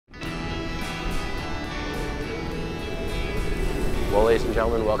Well, ladies and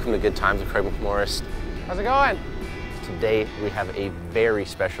gentlemen, welcome to Good Times with Craig McMorris. How's it going? Today, we have a very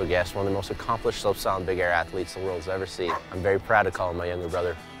special guest, one of the most accomplished slopestyle and big air athletes the world's ever seen. I'm very proud to call him my younger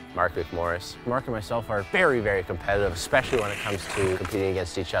brother, Mark McMorris. Mark and myself are very, very competitive, especially when it comes to competing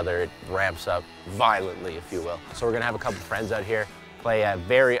against each other. It ramps up violently, if you will. So we're gonna have a couple friends out here, play a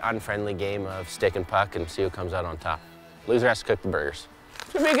very unfriendly game of stick and puck and see who comes out on top. Loser has to cook the burgers.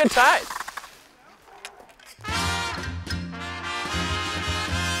 It's gonna be a good time.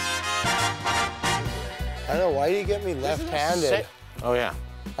 I don't know, why do you get me left-handed? Oh yeah.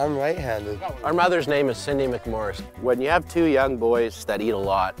 I'm right-handed. Our mother's name is Cindy McMorris. When you have two young boys that eat a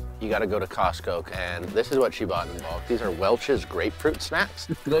lot, you gotta go to Costco, and this is what she bought in bulk. These are Welch's grapefruit snacks.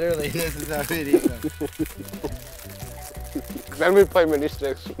 Literally, this is how we eat them. Then we play mini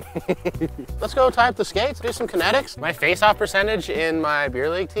sticks. Let's go tie up the skates, do some kinetics. My face-off percentage in my beer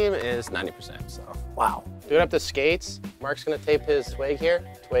league team is 90%, so. Wow. Doing up the skates, Mark's gonna tape his twig here.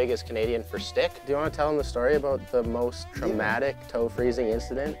 Twig is Canadian for stick. Do you wanna tell him the story about the most traumatic toe freezing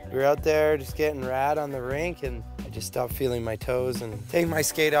incident? We were out there just getting rad on the rink, and I just stopped feeling my toes and taking my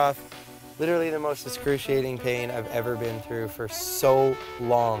skate off. Literally the most excruciating pain I've ever been through for so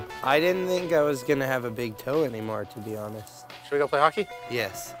long. I didn't think I was gonna have a big toe anymore, to be honest. Should we go play hockey?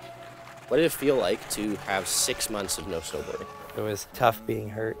 Yes. What did it feel like to have 6 months of no snowboarding? It was tough being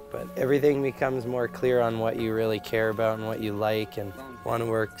hurt, but everything becomes more clear on what you really care about and what you like, and want to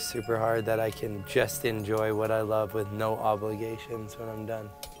work super hard that I can just enjoy what I love with no obligations when I'm done.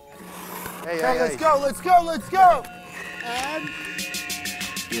 Hey, let's go, let's go, let's go! And...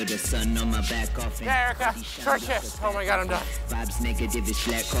 Feel the sun on my back coffin. Yeah, Erica, short shift. Oh my God, I'm done. Vibes negative, it's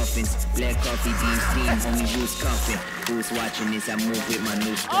black coffins. Black coffee beans, steam, homie, who's coughing? Who's watching this? I move with my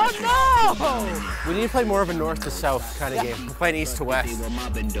new squad. Oh no! We need to play more of a north to south kind of game. We're playing east to west.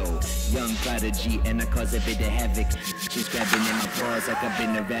 Young prodigy, and I cause a bit of havoc. She's grabbing in my paws like I've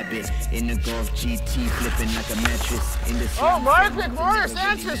been a rabbit. In the Golf GT, flipping like a mattress. In the oh, Mark McMorris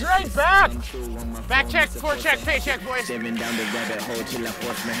answers right back. Back check, forecheck, paycheck, boys. Staring down the rabbit hole till I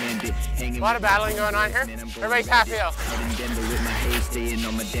force my hand it. A lot of battling going on here. Everybody's happy out. In Denver with my hair staying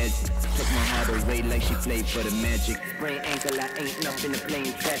on my desk. Took my heart away like she played for the Magic. Sprain ankle, I ain't nothing to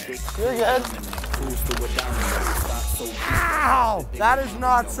plain traffic. You're good. Ow! That is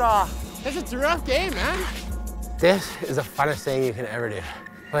not soft. It's a rough game, man. This is the funnest thing you can ever do.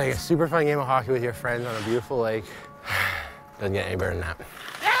 Playing a super fun game of hockey with your friends on a beautiful lake. Doesn't get any better than that.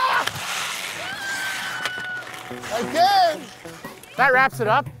 Again! That wraps it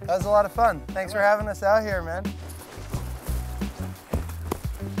up. That was a lot of fun. Thanks for having us out here, man.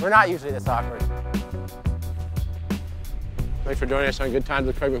 We're not usually this awkward. Thanks for joining us on Good Times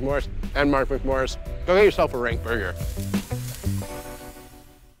with Craig McMorris and Mark McMorris. Go get yourself a rank burger.